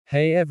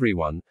Hey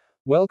everyone,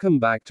 welcome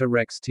back to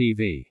Rex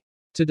TV.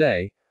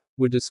 Today,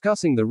 we're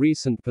discussing the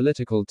recent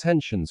political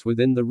tensions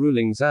within the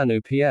ruling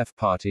Zanu PF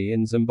party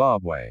in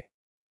Zimbabwe.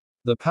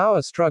 The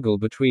power struggle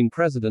between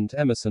President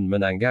Emmerson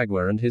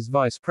Mnangagwa and his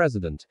vice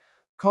president,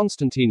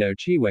 Constantino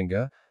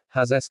Chiwenga,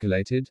 has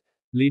escalated,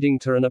 leading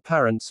to an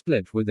apparent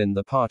split within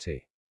the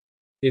party.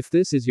 If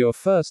this is your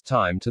first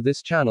time to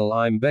this channel,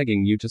 I'm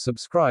begging you to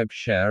subscribe,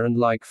 share and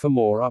like for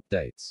more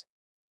updates.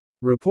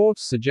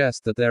 Reports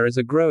suggest that there is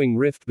a growing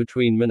rift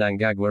between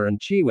Mnangagwa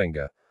and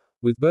Chiwenga,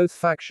 with both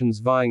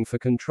factions vying for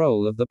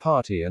control of the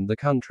party and the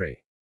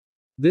country.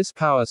 This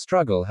power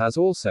struggle has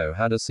also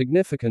had a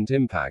significant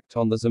impact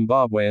on the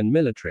Zimbabwean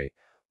military,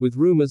 with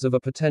rumors of a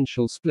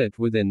potential split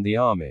within the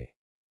army.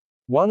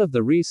 One of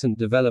the recent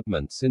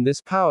developments in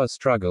this power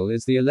struggle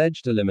is the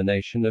alleged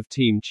elimination of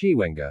Team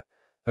Chiwenga,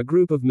 a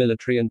group of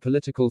military and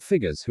political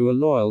figures who are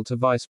loyal to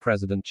Vice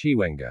President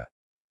Chiwenga.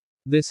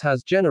 This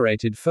has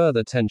generated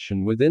further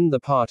tension within the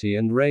party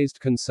and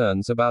raised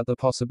concerns about the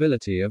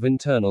possibility of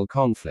internal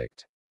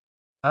conflict.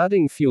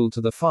 Adding fuel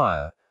to the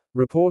fire,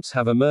 reports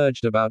have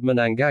emerged about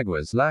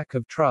Mnangagwa's lack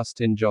of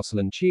trust in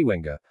Jocelyn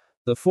Chiwenga,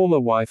 the former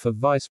wife of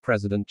Vice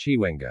President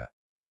Chiwenga.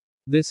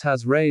 This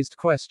has raised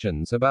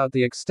questions about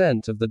the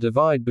extent of the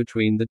divide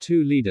between the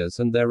two leaders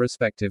and their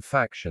respective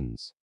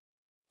factions.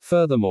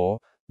 Furthermore,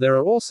 there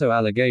are also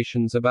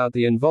allegations about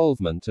the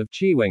involvement of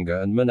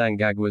Chiwenga and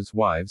Mnangagwa's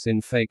wives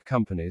in fake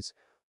companies,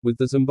 with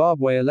the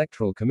Zimbabwe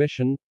Electoral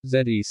Commission,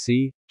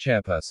 ZEC,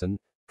 chairperson,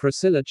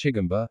 Priscilla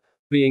Chigumba,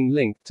 being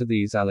linked to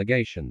these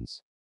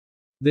allegations.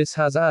 This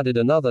has added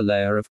another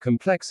layer of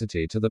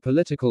complexity to the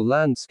political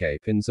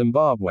landscape in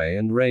Zimbabwe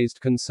and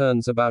raised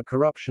concerns about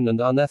corruption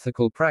and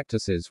unethical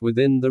practices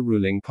within the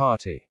ruling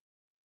party.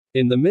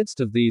 In the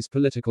midst of these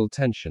political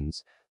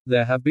tensions,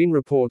 there have been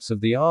reports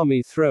of the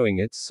army throwing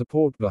its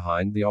support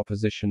behind the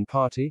opposition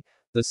party,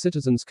 the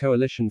Citizens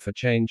Coalition for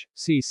Change,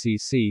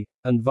 CCC,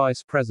 and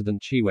Vice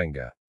President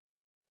Chiwenga.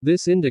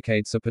 This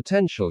indicates a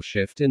potential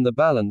shift in the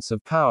balance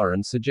of power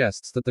and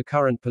suggests that the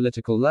current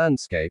political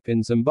landscape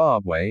in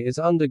Zimbabwe is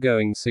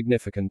undergoing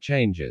significant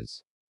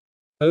changes.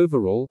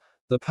 Overall,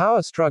 the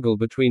power struggle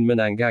between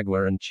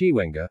Mnangagwa and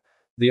Chiwenga,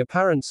 the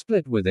apparent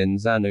split within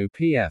Zanu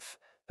PF,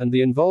 and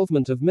the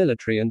involvement of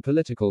military and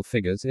political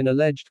figures in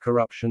alleged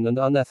corruption and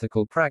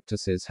unethical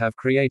practices have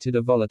created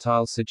a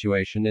volatile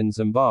situation in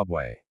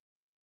Zimbabwe.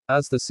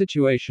 As the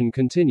situation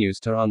continues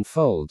to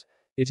unfold,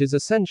 it is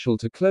essential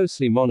to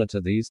closely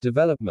monitor these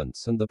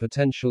developments and the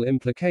potential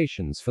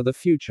implications for the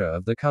future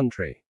of the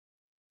country.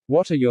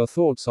 What are your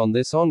thoughts on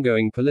this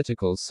ongoing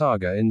political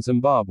saga in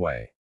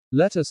Zimbabwe?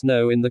 Let us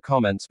know in the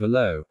comments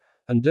below,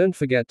 and don't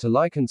forget to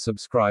like and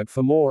subscribe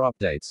for more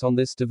updates on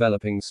this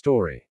developing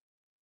story.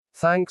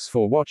 Thanks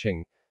for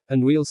watching,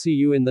 and we'll see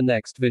you in the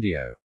next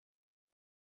video.